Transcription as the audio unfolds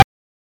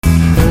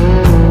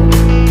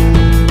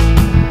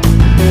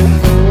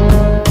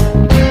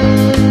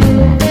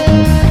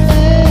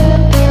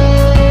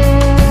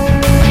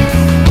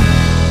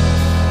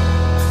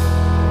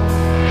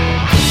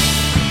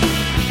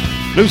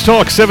News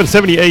Talk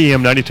 770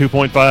 AM,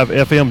 92.5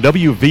 FM,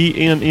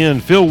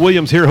 WVNN. Phil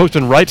Williams here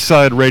hosting Right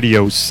Side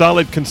Radio,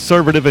 solid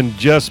conservative and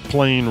just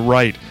plain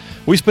right.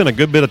 We spent a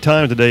good bit of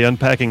time today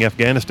unpacking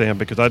Afghanistan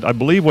because I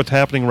believe what's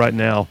happening right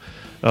now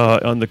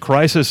on the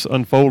crisis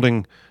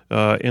unfolding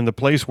in the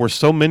place where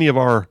so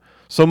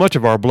much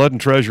of our blood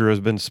and treasure has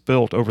been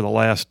spilt over the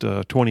last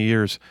 20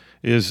 years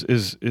is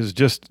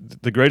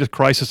just the greatest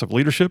crisis of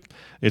leadership.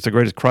 It's the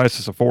greatest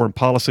crisis of foreign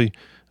policy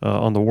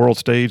on the world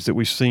stage that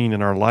we've seen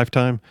in our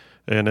lifetime.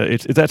 And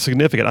it's that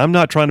significant. I'm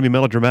not trying to be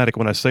melodramatic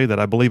when I say that.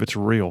 I believe it's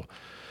real.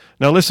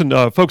 Now, listen,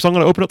 folks, I'm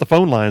going to open up the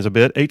phone lines a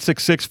bit.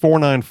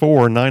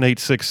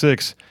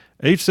 866-494-9866.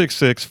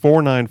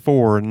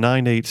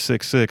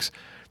 866-494-9866.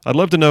 I'd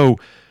love to know,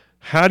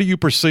 how do you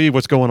perceive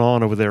what's going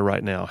on over there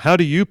right now? How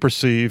do you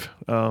perceive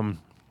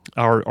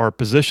our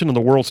position on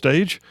the world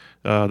stage?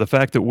 The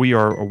fact that we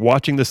are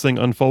watching this thing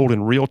unfold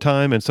in real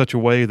time in such a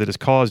way that has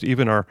caused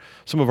even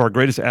some of our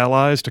greatest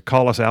allies to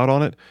call us out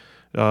on it.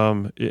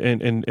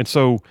 And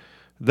so,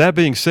 that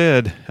being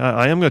said,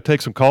 I am going to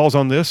take some calls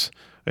on this,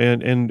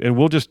 and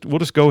we'll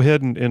just go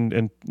ahead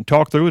and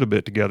talk through it a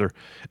bit together.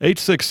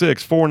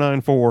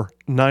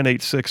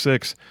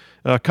 866-494-9866.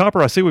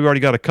 Copper, I see we've already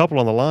got a couple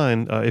on the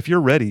line. If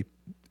you're ready,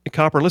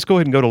 Copper, let's go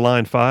ahead and go to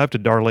line 5 to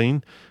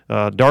Darlene.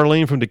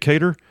 Darlene from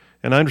Decatur,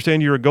 and I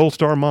understand you're a Gold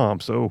Star mom,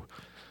 so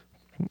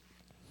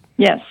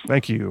yes.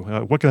 Thank you.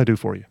 What can I do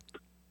for you?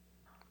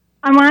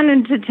 I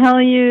wanted to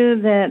tell you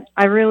that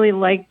I really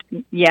liked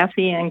Yaffe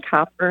and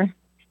Copper,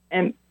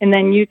 and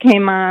then you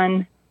came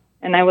on,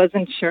 and I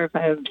wasn't sure if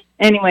I would.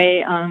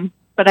 Anyway,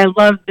 but I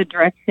loved the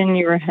direction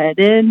you were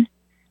headed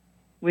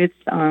with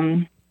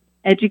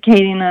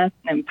educating us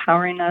and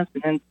empowering us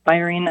and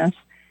inspiring us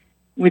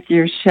with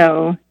your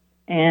show.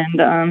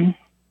 And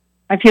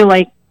I feel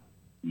like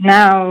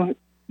now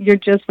you're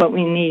just what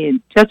we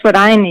need, just what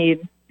I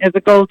need as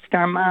a Gold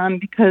Star mom,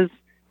 because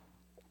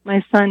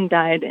my son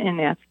died in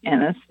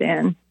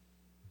Afghanistan.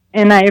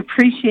 And I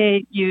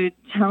appreciate you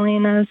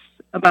telling us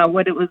about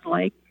what it was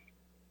like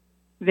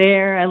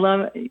there.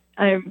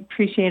 I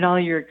appreciate all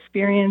your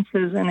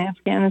experiences in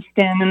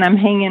Afghanistan, and I'm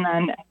hanging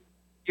on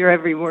your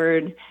every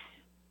word.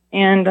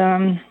 And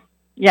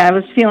I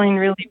was feeling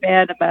really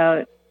bad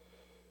about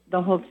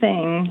the whole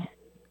thing.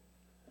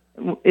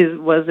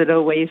 Was it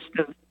a waste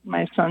of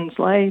my son's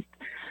life?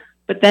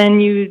 But then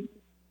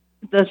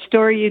the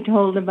story you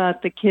told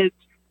about the kids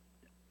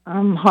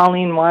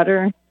hauling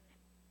water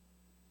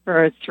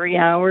for 3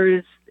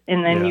 hours,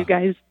 and then you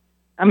guys,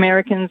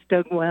 Americans,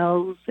 dug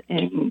wells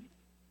and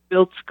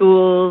built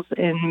schools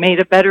and made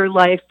a better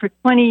life. For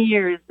 20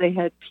 years, they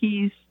had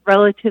peace,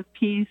 relative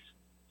peace,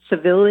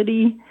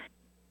 civility,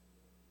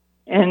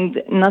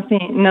 and no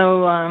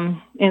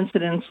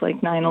incidents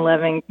like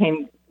 9/11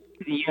 came to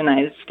the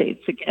United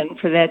States again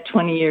for that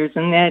 20 years,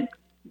 and that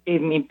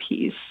gave me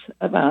peace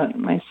about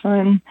my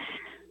son.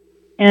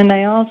 And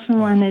I also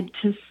wanted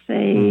to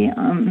say,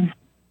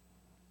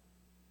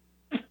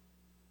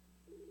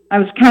 I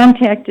was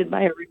contacted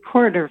by a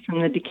reporter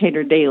from the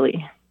Decatur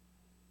Daily,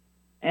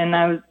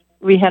 and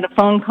we had a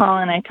phone call,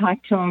 and I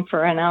talked to him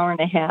for an hour and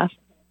a half.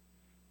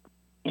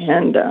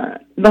 And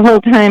the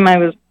whole time I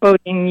was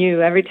quoting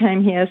you. Every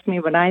time he asked me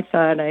what I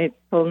thought, I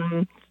told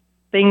him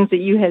things that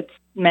you had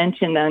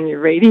mentioned on your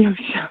radio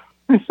show.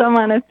 So I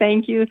want to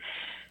thank you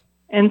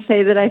and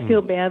say that I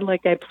feel bad,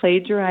 like I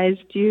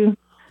plagiarized you.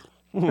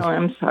 So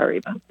I'm sorry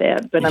about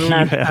that, but I'm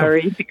not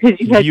sorry, because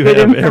you had good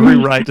have information. every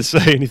right to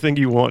say anything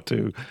you want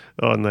to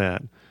on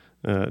that.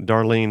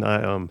 Darlene,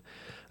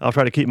 I'll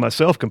try to keep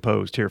myself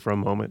composed here for a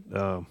moment.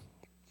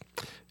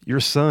 Your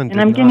son did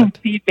not... And I'm getting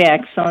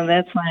feedback, so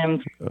that's why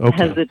I'm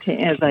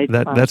hesitating as I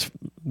talk.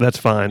 That's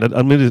fine.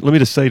 Let me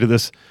just say to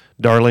this,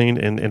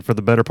 Darlene, and for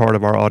the better part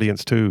of our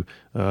audience too,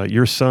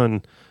 your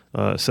son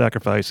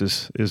sacrifice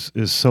is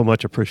so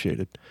much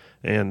appreciated.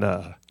 And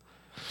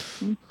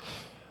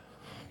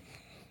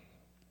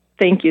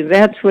thank you.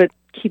 That's what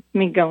keeps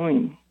me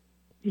going,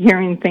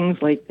 hearing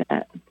things like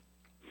that.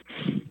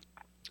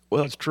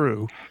 Well, it's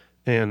true,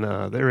 and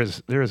there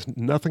is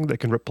nothing that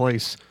can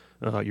replace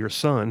your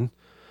son,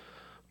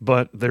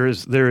 but there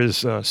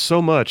is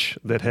so much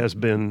that has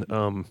been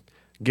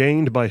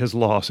gained by his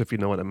loss, if you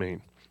know what I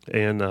mean,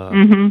 and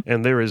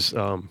and there is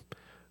no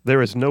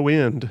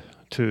end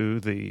to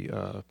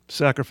the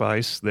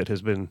sacrifice that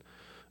has been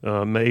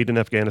made in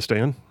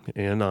Afghanistan,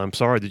 and I'm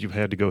sorry that you've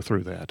had to go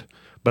through that.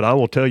 But I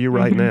will tell you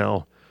right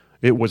now,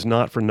 it was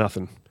not for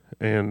nothing,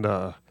 and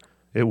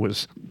it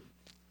was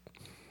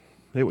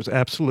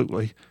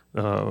absolutely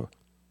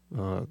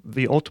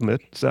the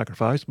ultimate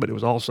sacrifice. But it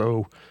was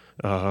also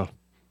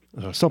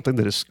something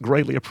that is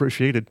greatly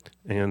appreciated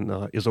and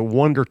is a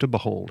wonder to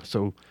behold.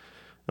 So,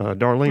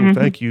 Darlene,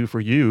 thank you for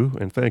you,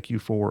 and thank you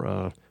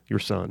for your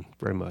son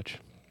very much.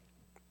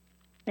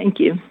 Thank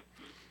you.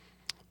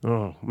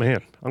 Oh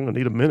man, I'm gonna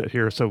need a minute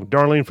here. So,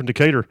 Darlene from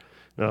Decatur,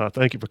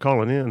 thank you for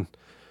calling in.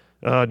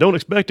 Don't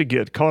expect to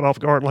get caught off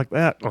guard like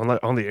that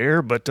on the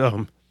air, but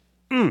well,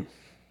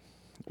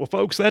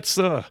 folks, that's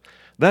the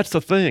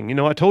thing. You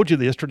know, I told you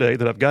yesterday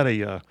that I've got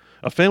a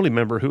family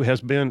member who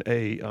has been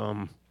a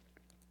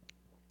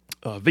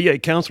VA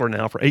counselor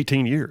now for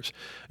 18 years.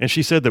 And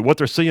she said that what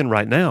they're seeing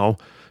right now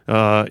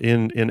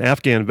in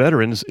Afghan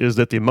veterans is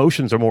that the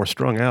emotions are more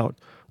strung out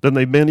than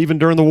they've been even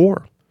during the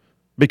war.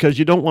 Because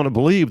you don't want to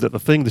believe that the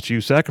thing that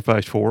you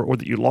sacrificed for or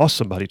that you lost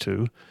somebody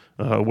to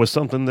was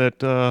something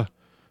that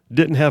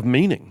didn't have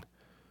meaning.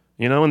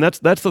 And that's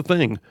the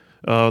thing.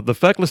 The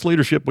feckless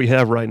leadership we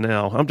have right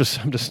now.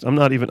 I'm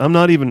not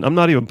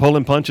even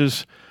pulling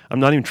punches. I'm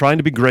not even trying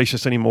to be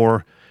gracious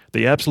anymore.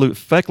 The absolute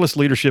feckless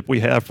leadership we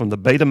have from the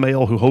beta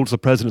male who holds the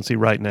presidency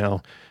right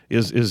now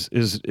is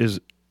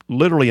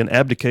literally an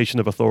abdication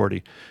of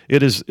authority.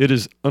 It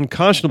is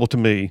unconscionable to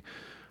me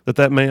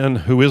that man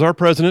who is our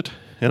president,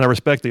 and I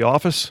respect the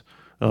office,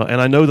 and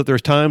I know that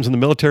there's times in the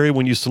military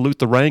when you salute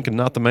the rank and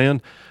not the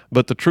man,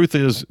 but the truth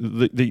is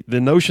the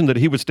notion that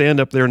he would stand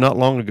up there not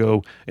long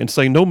ago and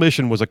say no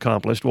mission was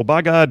accomplished. Well,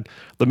 by God,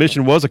 the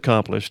mission was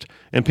accomplished,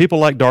 and people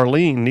like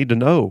Darlene need to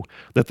know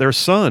that their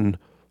son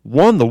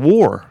won the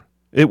war.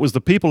 It was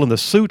the people in the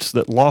suits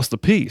that lost the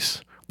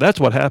peace. That's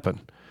what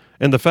happened.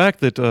 And the fact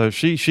that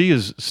she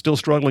is still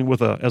struggling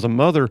with as a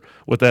mother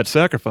with that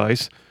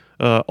sacrifice,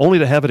 only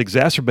to have it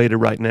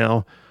exacerbated right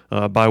now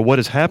by what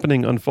is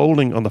happening,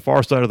 unfolding on the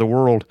far side of the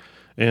world,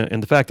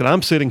 and the fact that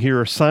I'm sitting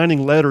here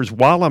signing letters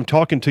while I'm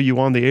talking to you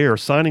on the air,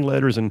 signing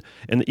letters and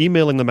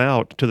emailing them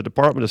out to the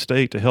Department of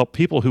State to help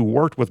people who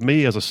worked with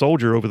me as a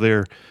soldier over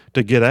there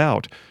to get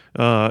out.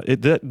 That's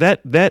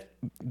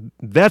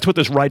what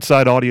this right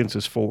side audience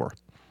is for.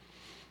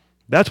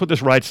 That's what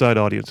this right side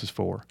audience is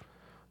for.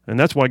 And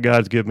that's why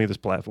God's given me this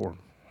platform.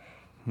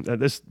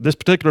 This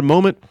particular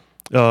moment,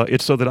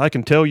 it's so that I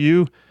can tell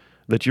you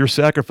that your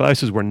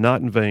sacrifices were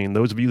not in vain.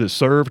 Those of you that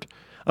served,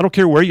 I don't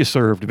care where you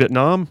served,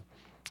 Vietnam,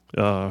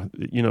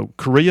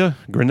 Korea,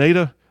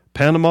 Grenada,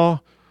 Panama,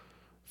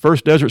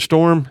 First Desert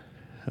Storm,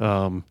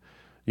 the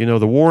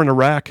war in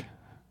Iraq,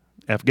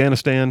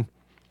 Afghanistan,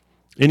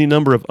 any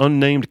number of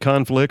unnamed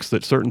conflicts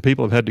that certain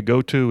people have had to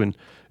go to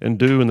and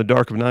do in the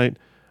dark of night.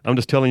 I'm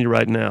just telling you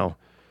right now,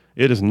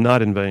 it is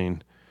not in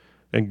vain.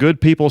 And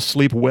good people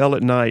sleep well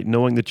at night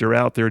knowing that you're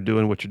out there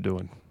doing what you're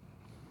doing.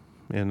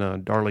 And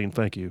Darlene,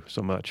 thank you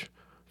so much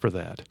for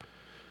that.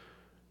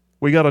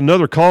 We got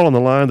another call on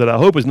the line that I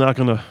hope is not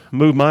going to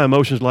move my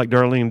emotions like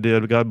Darlene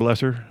did. God bless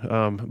her.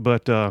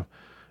 But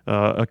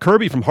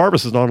Kirby from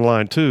Harvest is on the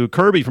line too.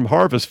 Kirby from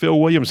Harvest, Phil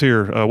Williams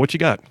here. What you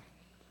got?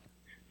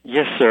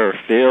 Yes, sir,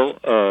 Phil.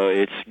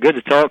 It's good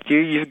to talk to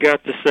you. You've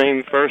got the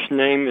same first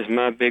name as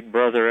my big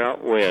brother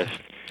out west.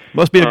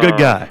 Must be a good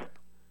guy.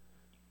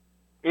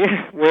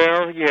 Yeah,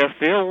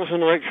 Phil was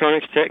an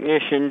electronics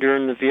technician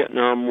during the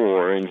Vietnam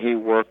War, and he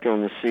worked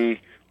on the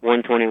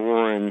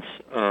C-121s.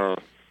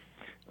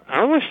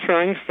 I was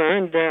trying to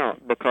find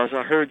out, because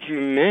I heard you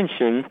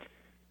mention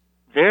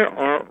there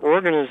are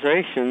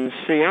organizations.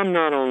 See, I'm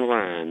not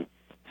online,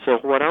 so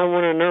what I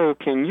want to know,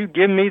 can you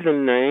give me the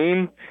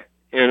name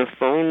and a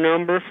phone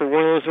number for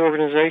one of those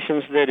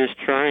organizations that is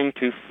trying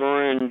to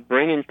fund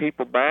bringing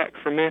people back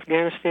from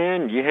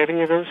Afghanistan? Do you have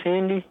any of those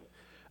handy?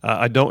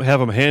 I don't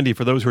have them handy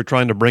for those who are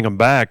trying to bring them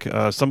back.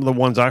 Some of the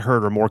ones I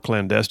heard are more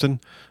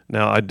clandestine.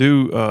 Now, I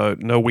do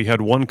know we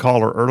had one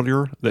caller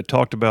earlier that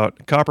talked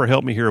about, Copper,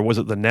 help me here, was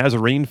it the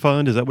Nazarene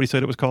Fund? Is that what he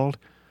said it was called?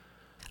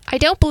 I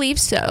don't believe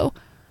so.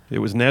 It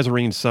was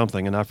Nazarene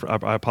something, and I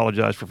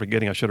apologize for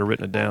forgetting. I should have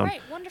written it down. All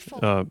right,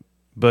 wonderful.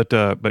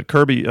 But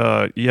Kirby,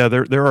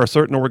 there are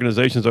certain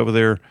organizations over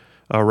there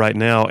right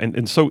now.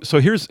 And so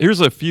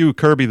here's a few,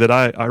 Kirby, that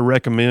I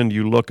recommend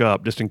you look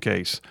up just in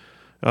case.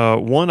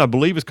 One, I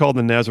believe, is called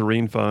the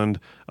Nazarene Fund.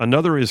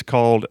 Another is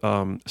called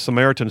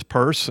Samaritan's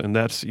Purse, and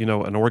that's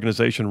an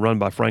organization run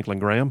by Franklin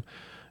Graham.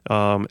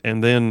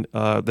 And then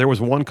there was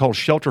one called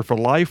Shelter for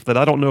Life that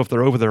I don't know if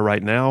they're over there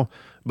right now,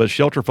 but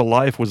Shelter for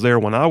Life was there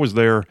when I was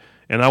there,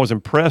 and I was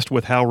impressed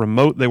with how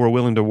remote they were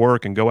willing to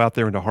work and go out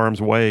there into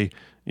harm's way,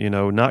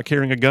 not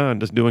carrying a gun,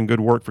 just doing good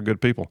work for good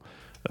people.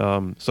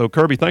 So,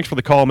 Kirby, thanks for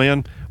the call,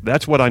 man.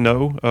 That's what I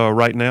know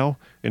right now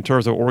in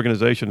terms of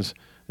organizations.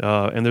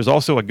 And there's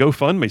also a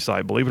GoFundMe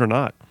site, believe it or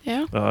not.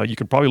 Yeah. You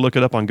can probably look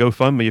it up on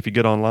GoFundMe if you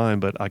get online,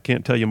 but I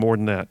can't tell you more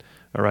than that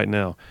right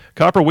now.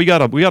 Copper, we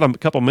got a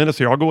couple minutes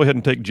here. I'll go ahead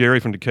and take Jerry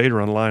from Decatur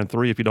on line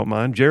 3 if you don't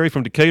mind. Jerry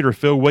from Decatur,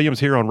 Phil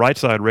Williams here on Right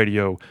Side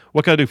Radio.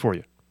 What can I do for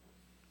you?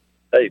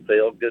 Hey,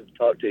 Phil. Good to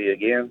talk to you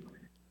again.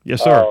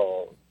 Yes, sir.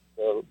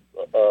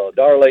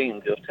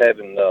 Darlene just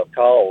having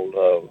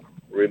called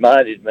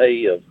reminded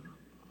me of,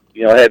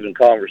 having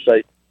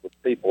conversations with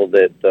people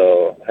that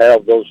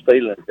have those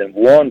feelings and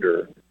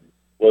wonder,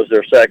 was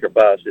their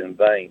sacrifice in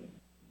vain?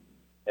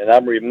 And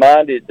I'm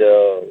reminded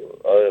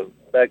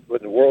back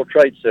when the World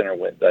Trade Center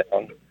went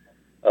down.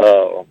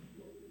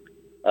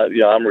 I'm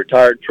a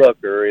retired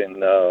trucker,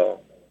 and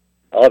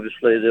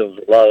obviously there was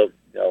a lot of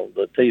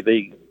the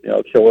TV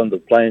showing the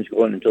planes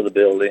going into the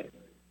building,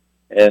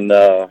 and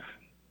the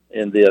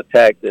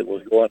attack that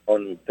was going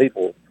on,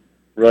 people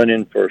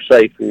running for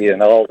safety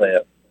and all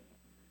that.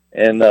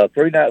 And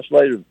 3 nights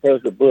later,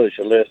 President Bush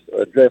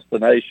addressed the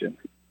nation.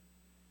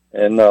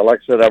 And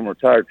like I said, I'm a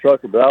retired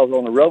trucker, but I was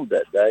on the road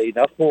that day, and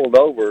I pulled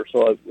over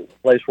so I was a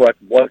place where I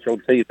could watch on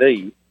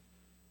TV.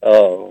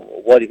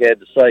 what he had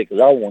to say because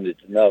I wanted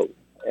to know.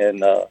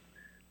 And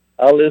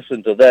I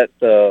listened to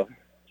that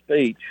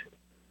speech.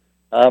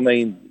 I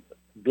mean,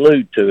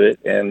 glued to it.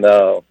 And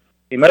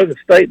he made a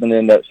statement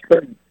in that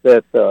speech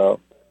that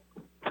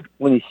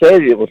when he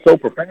said it was so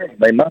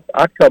profound.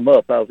 I come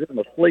up. I was in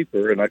my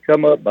sleeper, and I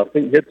come up. My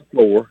feet hit the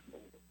floor,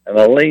 and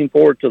I leaned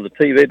forward to the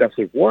TV, and I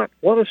said, "What?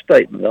 What a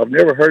statement! I've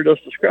never heard us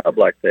described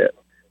like that."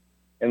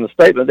 And the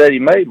statement that he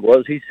made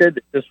was, he said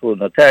that this was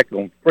an attack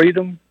on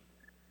freedom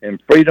and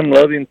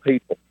freedom-loving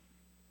people.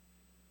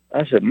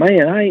 I said,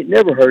 man, I ain't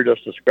never heard us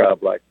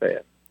described like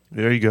that.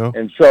 There you go.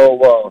 And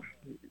so,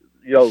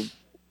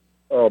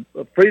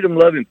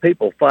 freedom-loving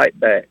people fight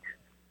back.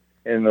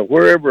 And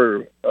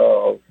wherever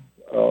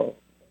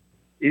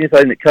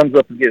anything that comes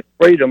up against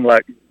freedom,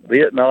 like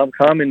Vietnam,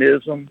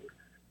 communism,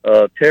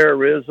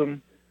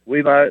 terrorism,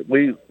 we got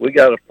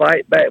to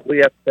fight back. We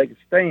have to take a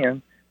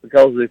stand,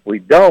 because if we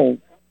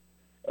don't,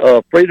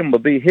 freedom will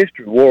be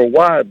history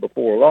worldwide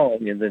before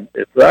long. And then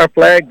if our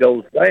flag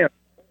goes down,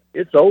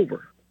 it's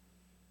over.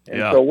 And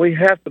so we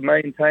have to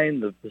maintain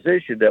the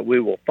position that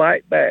we will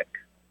fight back.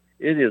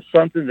 It is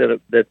something that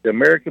the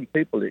American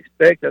people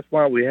expect. That's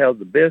why we have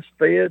the best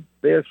fed,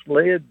 best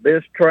led,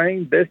 best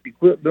trained, best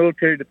equipped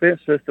military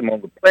defense system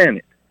on the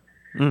planet.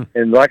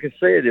 And like I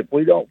said, if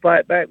we don't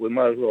fight back, we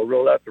might as well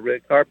roll out the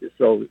red carpet.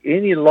 So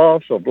any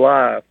loss of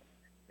life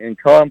in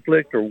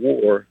conflict or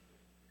war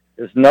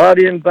is not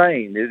in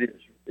vain. It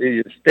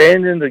is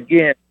standing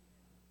against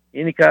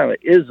any kind of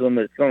ism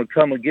that's going to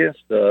come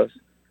against us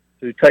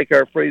to take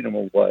our freedom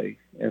away.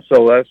 And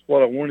so that's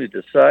what I wanted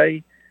to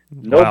say.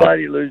 Wow.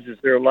 Nobody loses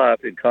their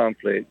life in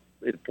conflict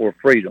for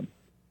freedom.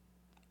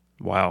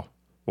 Wow.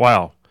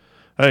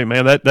 Hey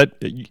man, that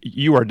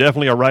you are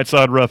definitely a right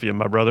side ruffian,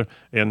 my brother,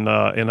 and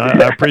I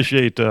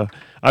appreciate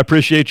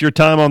your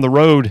time on the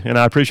road, and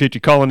I appreciate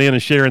you calling in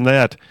and sharing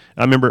that.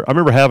 I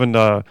remember having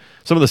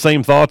some of the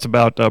same thoughts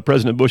about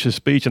President Bush's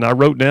speech, and I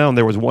wrote down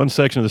there was one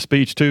section of the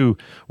speech too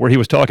where he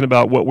was talking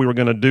about what we were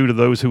going to do to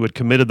those who had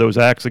committed those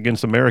acts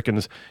against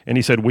Americans, and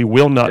he said we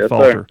will not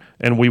falter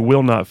and we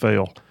will not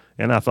fail.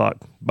 And I thought,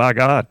 by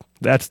God,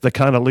 that's the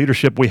kind of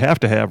leadership we have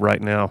to have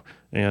right now,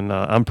 and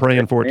I'm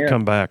praying for it to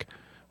come back.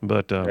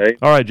 But, all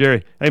right,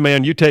 Jerry. Hey,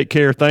 man, you take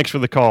care. Thanks for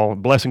the call.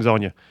 Blessings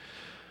on you.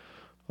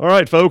 All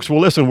right, folks. Well,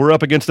 listen, we're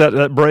up against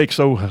that break,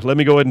 so let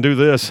me go ahead and do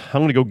this.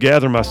 I'm going to go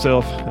gather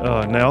myself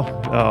now.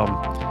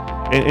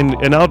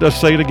 And I'll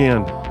just say it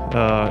again.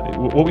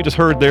 What we just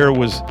heard there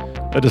was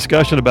a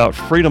discussion about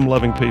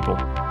freedom-loving people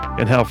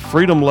and how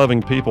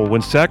freedom-loving people,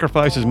 when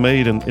sacrifice is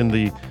made in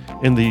the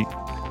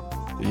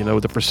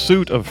the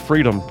pursuit of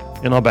freedom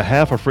and on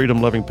behalf of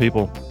freedom-loving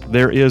people,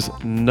 there is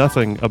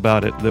nothing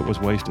about it that was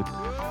wasted.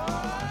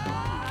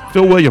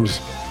 Phil Williams,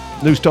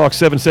 News Talk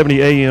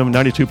 770 AM,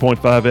 92.5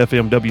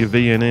 FM,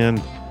 WVNN.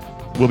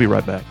 We'll be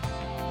right back.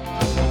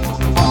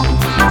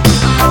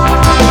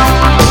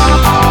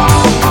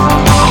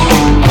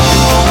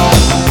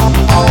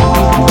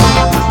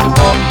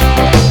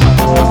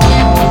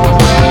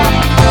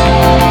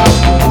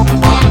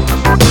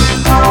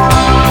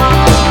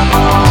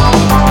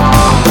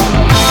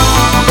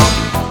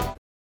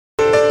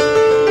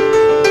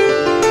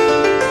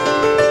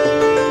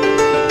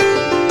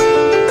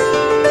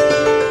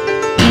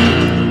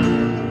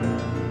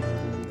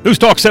 News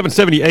Talk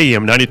 770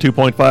 AM,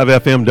 92.5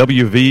 FM,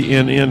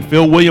 WVNN.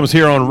 Phil Williams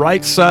here on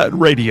Right Side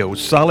Radio.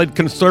 Solid,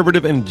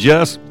 conservative, and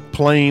just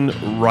plain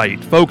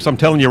right. Folks, I'm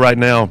telling you right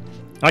now,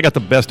 I got the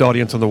best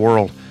audience in the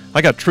world.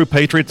 I got true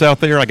patriots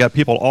out there. I got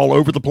people all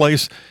over the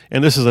place,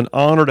 and this is an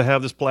honor to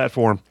have this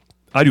platform.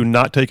 I do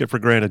not take it for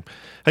granted.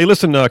 Hey,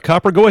 listen,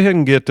 Copper, go ahead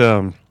and get,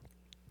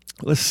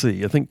 let's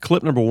see, I think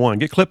clip number one.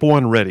 Get clip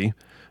one ready,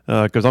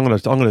 because I'm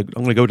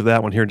gonna go to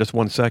that one here in just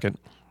 1 second.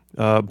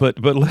 But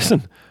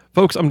listen,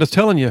 folks, I'm just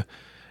telling you,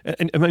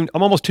 and I mean,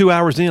 I'm almost 2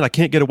 hours in. I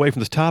can't get away from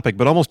this topic,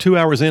 but almost 2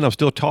 hours in, I'm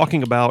still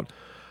talking about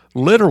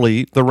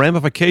literally the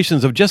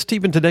ramifications of just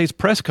even today's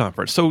press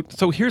conference. So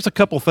here's a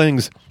couple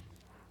things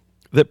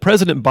that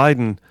President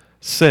Biden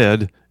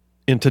said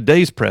in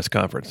today's press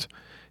conference.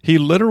 He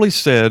literally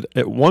said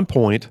at one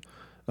point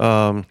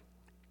that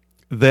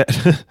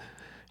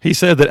he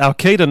said that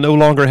Al-Qaeda no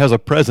longer has a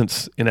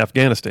presence in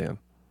Afghanistan.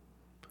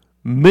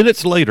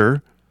 Minutes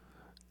later,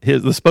 the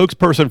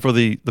spokesperson for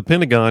the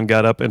Pentagon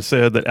got up and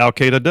said that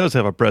Al-Qaeda does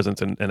have a presence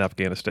in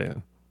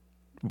Afghanistan.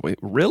 Wait,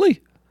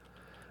 really?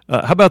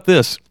 How about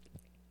this?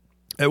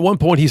 At one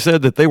point, he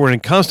said that they were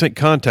in constant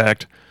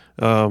contact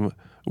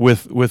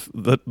with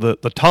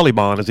the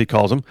Taliban, as he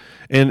calls them,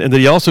 and that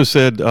he also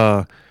said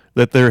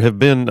that there have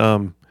been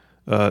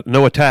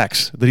no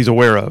attacks that he's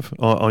aware of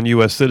on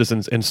U.S.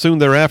 citizens. And soon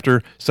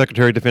thereafter,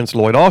 Secretary of Defense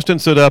Lloyd Austin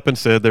stood up and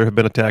said there have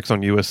been attacks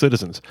on U.S.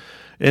 citizens.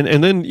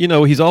 And then,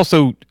 he's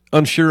also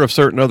unsure of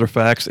certain other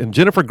facts. And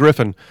Jennifer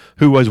Griffin,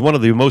 who was one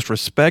of the most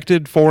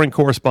respected foreign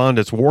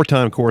correspondents,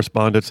 wartime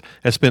correspondents,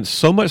 has spent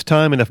so much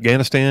time in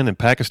Afghanistan and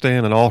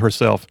Pakistan and all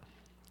herself.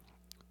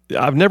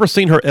 I've never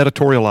seen her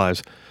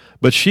editorialize,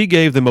 but she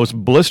gave the most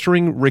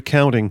blistering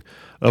recounting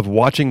of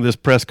watching this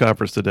press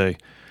conference today.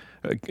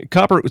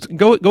 Copper,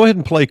 go ahead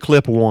and play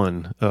clip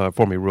 1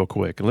 for me real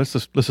quick, and let's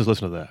just listen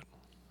to that.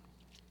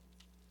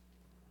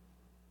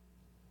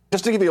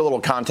 Just to give you a little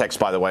context,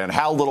 by the way, on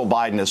how little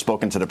Biden has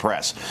spoken to the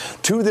press.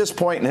 To this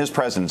point in his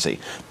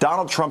presidency,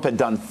 Donald Trump had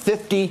done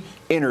 50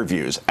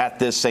 interviews at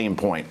this same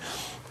point.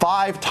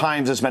 5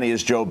 times as many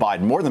as Joe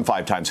Biden, more than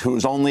 5 times,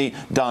 who's only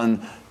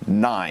done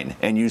 9.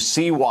 And you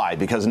see why,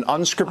 because an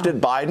unscripted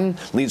Biden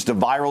leads to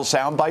viral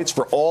sound bites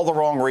for all the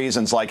wrong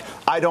reasons, like,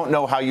 I don't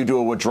know how you do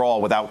a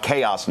withdrawal without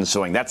chaos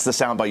ensuing. That's the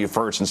soundbite you've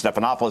heard from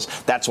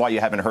Stephanopoulos. That's why you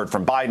haven't heard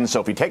from Biden.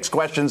 So if he takes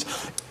questions,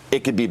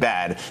 it could be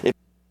bad.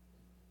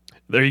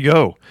 There you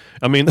go.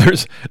 I mean,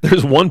 there's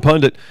one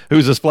pundit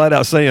who's just flat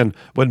out saying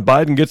when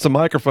Biden gets a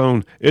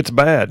microphone, it's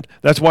bad.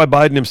 That's why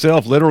Biden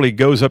himself literally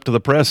goes up to the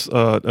press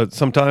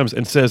sometimes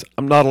and says,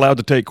 I'm not allowed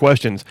to take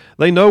questions.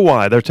 They know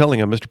why. They're telling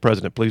him, Mr.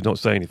 President, please don't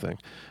say anything.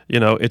 You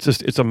know,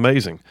 it's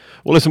amazing.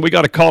 Well, listen, we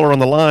got a caller on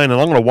the line,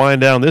 and I'm going to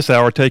wind down this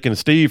hour taking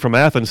Steve from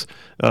Athens.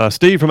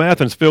 Steve from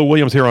Athens, Phil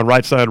Williams here on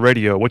Right Side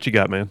Radio. What you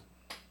got, man?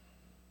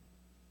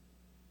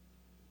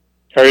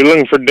 Are you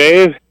looking for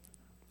Dave?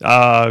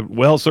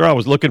 Well, sir, I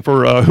was looking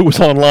for who was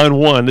on line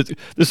 1.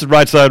 This is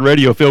Right Side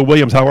Radio. Phil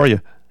Williams, how are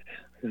you?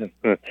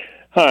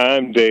 Hi,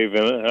 I'm Dave,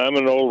 and I'm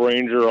an old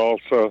Ranger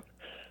also.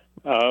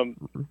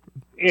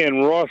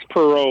 And Ross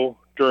Perot,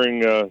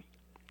 during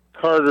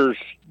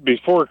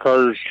before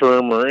Carter's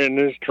term or in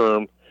his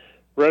term,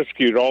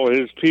 rescued all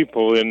his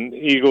people in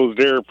Eagles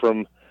Dare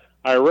from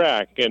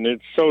Iraq, and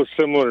it's so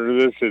similar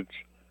to this.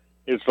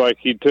 It's like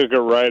he took it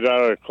right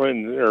out of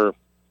Clinton, or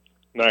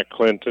not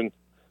Clinton.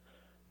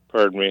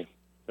 Pardon me.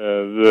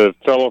 The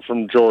fellow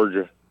from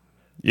Georgia.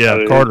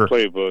 Yeah, Carter.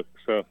 Playbook.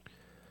 So,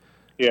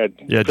 yeah,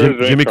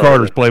 Jimmy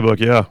Carter's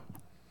playbook. Yeah.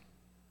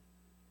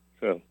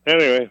 So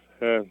anyway,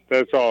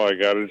 that's all I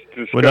got.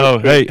 Well, no,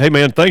 hey,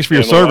 man, thanks for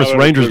your service.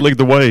 Rangers lead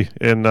the way,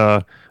 and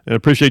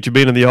appreciate you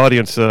being in the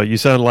audience. You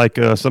sound like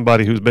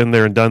somebody who's been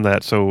there and done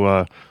that.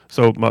 So,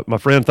 my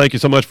friend, thank you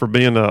so much for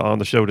being on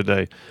the show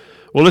today.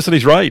 Well, listen,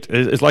 he's right.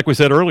 It's like we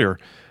said earlier.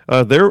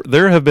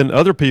 There have been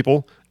other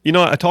people. You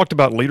know, I talked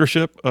about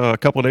leadership a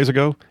couple of days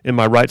ago in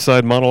my Right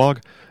Side monologue,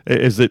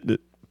 is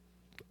that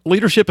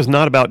leadership is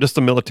not about just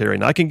the military.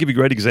 And I can give you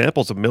great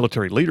examples of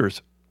military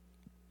leaders,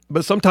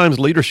 but sometimes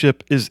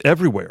leadership is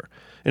everywhere.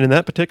 And in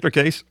that particular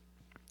case,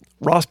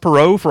 Ross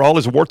Perot, for all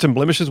his warts and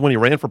blemishes when he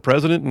ran for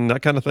president and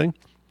that kind of thing,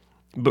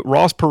 but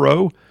Ross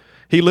Perot,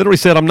 he literally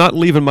said, I'm not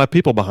leaving my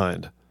people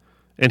behind.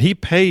 And he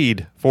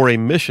paid for a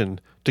mission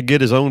to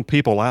get his own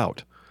people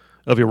out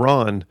of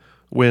Iran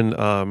when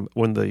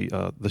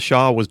the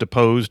Shah was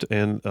deposed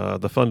and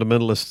the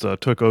fundamentalists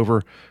took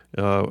over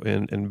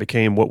and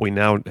became what we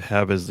now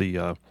have as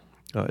the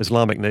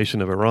Islamic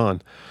Nation of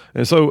Iran.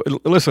 And so,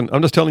 listen,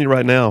 I'm just telling you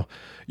right now,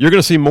 you're going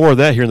to see more of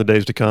that here in the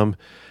days to come,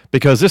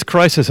 because this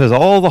crisis has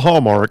all the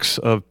hallmarks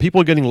of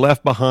people getting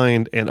left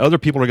behind, and other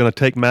people are going to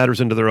take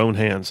matters into their own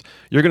hands.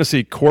 You're going to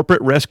see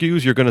corporate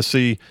rescues. You're going to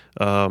see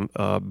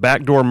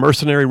backdoor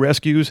mercenary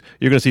rescues.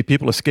 You're going to see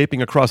people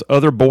escaping across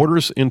other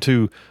borders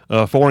into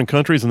foreign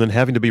countries and then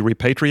having to be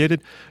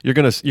repatriated. You're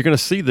going to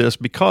see this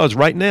because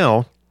right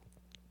now,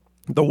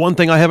 the one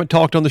thing I haven't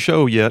talked on the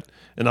show yet,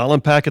 and I'll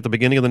unpack at the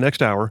beginning of the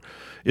next hour,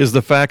 is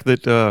the fact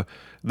that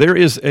there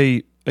is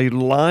a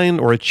line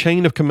or a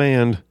chain of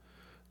command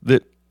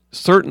that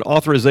certain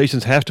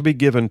authorizations have to be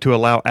given to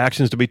allow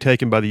actions to be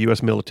taken by the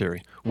U.S.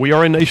 military. We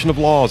are a nation of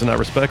laws, and I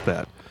respect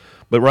that.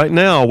 But right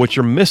now, what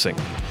you're missing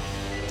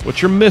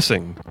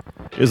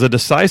is a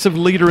decisive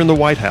leader in the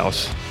White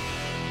House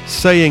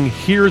saying,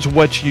 here's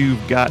what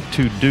you've got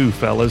to do,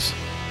 fellas,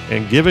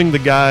 and giving the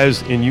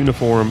guys in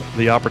uniform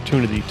the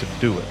opportunity to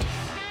do it.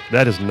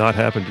 That has not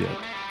happened yet.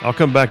 I'll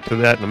come back to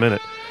that in a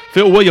minute.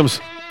 Phil Williams,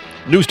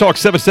 News Talk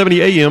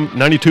 770 AM,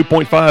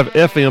 92.5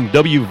 FM,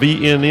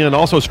 WVNN.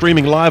 Also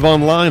streaming live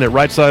online at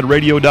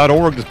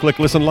rightsideradio.org. Just click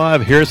Listen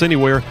Live. Hear us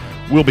anywhere.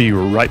 We'll be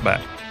right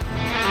back.